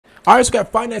All right, so we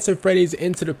got Five Nights at Freddy's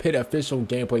Into the Pit official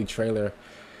gameplay trailer.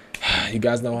 You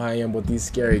guys know how I am with these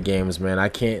scary games, man. I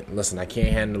can't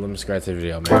handle them scratch the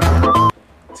video, man.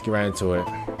 Let's get right into it.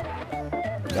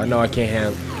 I know I can't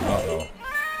handle. Uh-oh.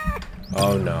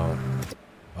 Oh no.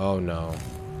 Oh no.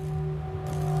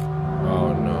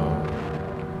 Oh no.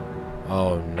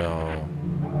 Oh no.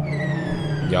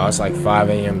 Y'all, it's like 5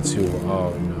 a.m. too.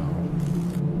 Oh no.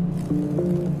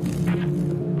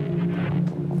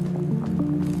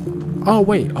 Oh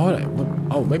wait, hold on.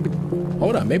 Oh, maybe.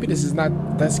 Hold up. Maybe this is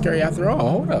not that scary after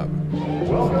all. Hold up.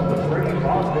 Welcome to Freddy's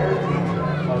Off Their Team,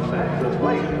 a magical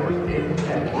place for kids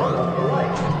and grown-ups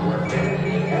alike, where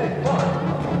fantasy and fun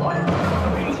come alive.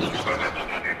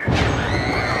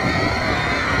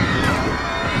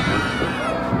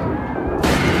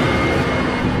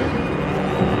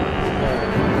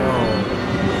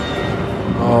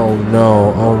 Oh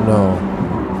no, oh no.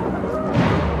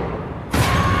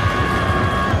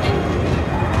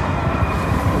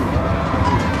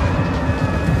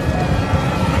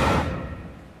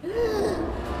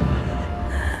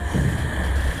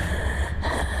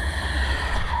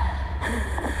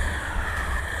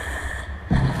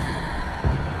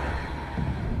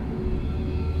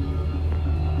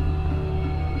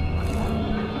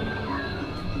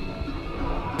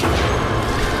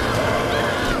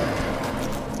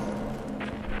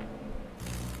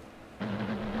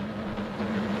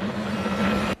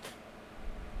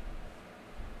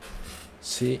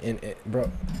 See, and bro,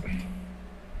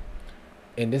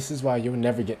 and this is why you'll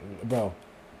never get, bro,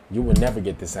 you will never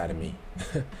get this out of me.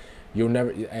 You'll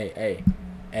never, hey,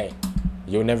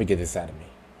 you'll never get this out of me.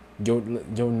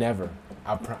 You'll never.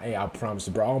 I promise,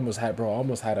 bro. I almost had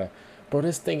a, bro.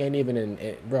 This thing ain't even in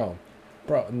it, bro,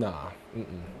 nah,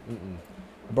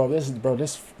 bro.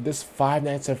 This Five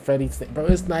Nights at Freddy's thing, bro.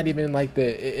 It's not even like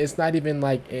it's not even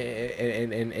like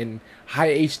in high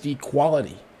HD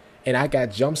quality. And I got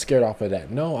jump scared off of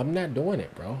that. No, I'm not doing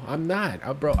it, bro. I'm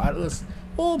not. Bro, listen.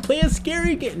 Oh, play a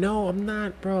scary game. No, I'm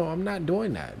not, bro. I'm not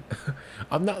doing that.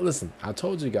 I'm not. Listen, I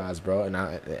told you guys, bro. And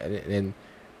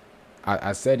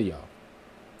I said to y'all,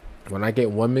 when I get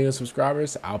 1 million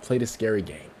subscribers, I'll play the scary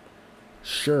game.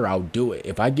 Sure, I'll do it.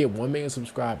 If I get 1 million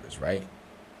subscribers, right,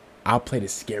 I'll play the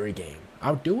scary game.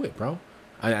 I'll do it, bro.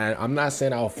 I'm not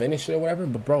saying I'll finish it or whatever,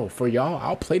 but, bro, for y'all,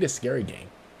 I'll play the scary game.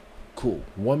 Cool.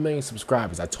 1 million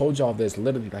subscribers. I told y'all this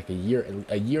literally like a year and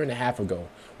a half ago,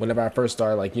 whenever I first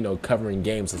started, like, you know, covering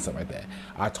games and stuff like that.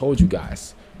 I told you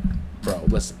guys, bro,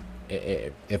 listen,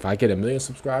 if I get 1 million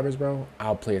subscribers, bro,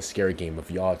 I'll play a scary game of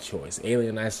y'all choice.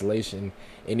 Alien Isolation,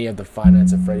 any of the Five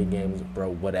Nights at Freddy games, bro,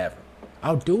 whatever.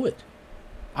 I'll do it.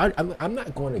 I'm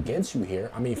not going against you here.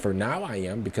 I mean, for now I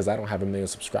am, because I don't have 1 million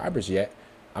subscribers yet.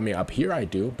 I mean, up here I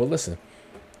do, but listen.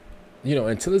 You know,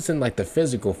 until it's in like the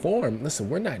physical form, listen,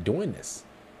 we're not doing this.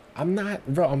 I'm not,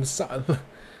 bro, I'm sorry.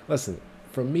 Listen,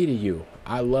 from me to you,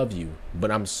 I love you,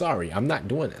 but I'm sorry, I'm not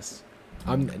doing this.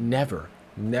 I'm never.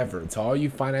 To all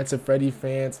you Five Nights at Freddy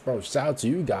fans, bro, shout out to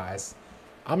you guys.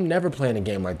 I'm never playing a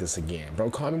game like this again, bro.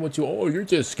 Call me what you, oh, you're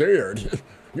just scared.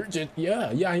 You're just,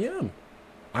 yeah,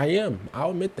 I am.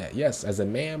 I'll admit that. Yes, as a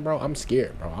man, bro, I'm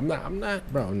scared, bro. I'm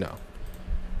not, bro, no.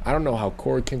 I don't know how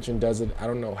Corey Kitchen does it. I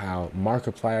don't know how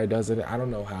Markiplier does it. I don't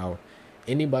know how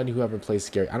anybody who ever plays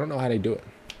scary. I don't know how they do it.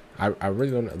 I really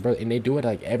don't know, bro. And they do it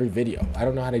like every video. I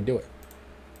don't know how they do it.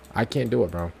 I can't do it,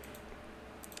 bro.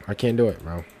 I can't do it,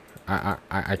 bro.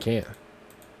 I can't.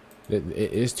 It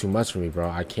is too much for me, bro.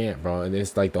 I can't, bro. And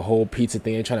it's like the whole pizza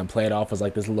thing. They're trying to play it off as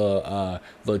like this little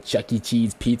Chuck E.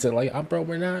 Cheese pizza. Like, bro,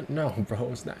 we're not. No, bro,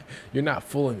 it's not. You're not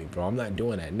fooling me, bro. I'm not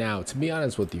doing that. Now, to be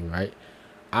honest with you, right?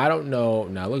 I don't know.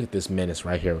 Now look at this menace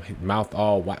right here. Mouth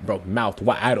all wide, bro. Mouth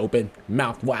wide open.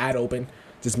 Mouth wide open.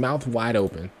 Just mouth wide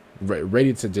open.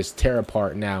 Ready to just tear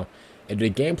apart. Now, if the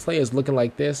gameplay is looking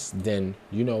like this, then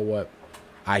you know what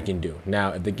I can do.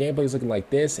 Now, if the gameplay is looking like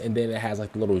this, and then it has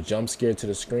like the little jump scare to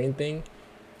the screen thing,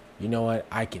 you know what?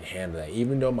 I can handle that.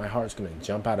 Even though my heart's gonna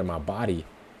jump out of my body,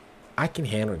 I can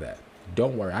handle that.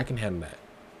 Don't worry, I can handle that.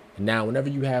 Now, whenever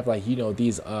you have like, you know,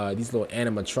 these little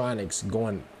animatronics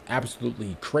going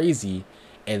absolutely crazy,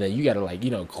 and then you gotta, like, you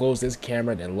know, close this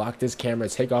camera, then lock this camera,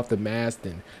 take off the mask,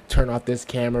 then turn off this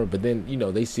camera, but then, you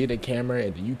know, they see the camera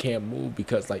and you can't move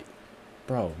because, like,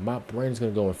 bro, my brain's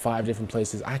gonna go in 5 different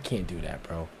places. I can't do that,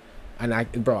 bro.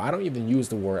 And bro, I don't even use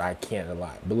the word I can't a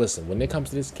lot, but listen, when it comes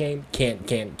to this game, can't,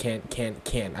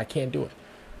 I can't do it.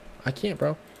 I can't,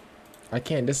 bro. I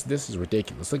can't. This is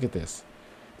ridiculous. Look at this.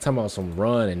 Talking about some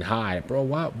run and hide, bro.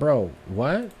 What, bro?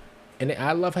 What? And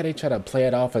I love how they try to play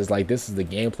it off as like this is the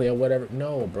gameplay or whatever.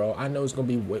 No, bro. I know it's gonna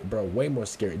be way more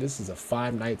scary. This is a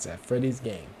Five Nights at Freddy's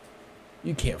game.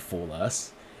 You can't fool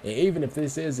us. And even if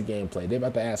this is a gameplay, they're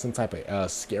about to add some type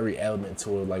of scary element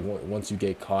to it. Like once you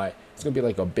get caught, it's gonna be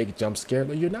like a big jump scare.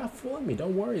 Like, you're not fooling me.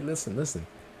 Don't worry. Listen.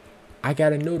 I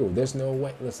got a noodle. There's no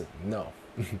way. Listen, no,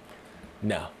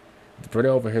 no. Brother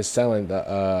over here selling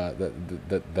hey,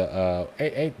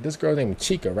 this girl named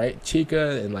Chica, right?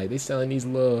 Chica, and like they selling these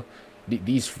little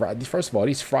these fries. First of all,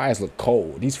 these fries look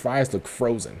cold. These fries look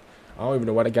frozen. I don't even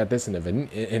know why they got this in the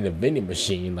vending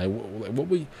machine. Like what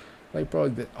we like,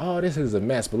 bro. Oh, this is a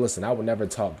mess. But listen, I would never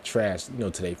talk trash,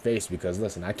 to their face, because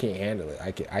listen, I can't handle it.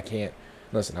 I can't.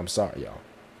 Listen, I'm sorry, y'all.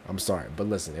 I'm sorry, but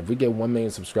listen, if we get 1 million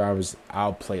subscribers,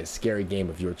 I'll play a scary game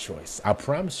of your choice. I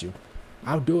promise you.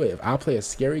 I'll do it. I'll play a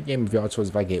scary game of your choice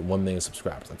if I get 1 million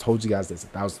subscribers. I told you guys this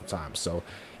 1,000 times. So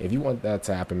if you want that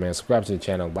to happen, man, subscribe to the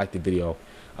channel, like the video.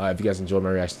 If you guys enjoyed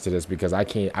my reaction to this, because I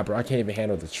can't even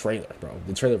handle the trailer, bro.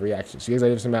 The trailer reactions. You guys are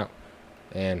listening out,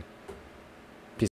 and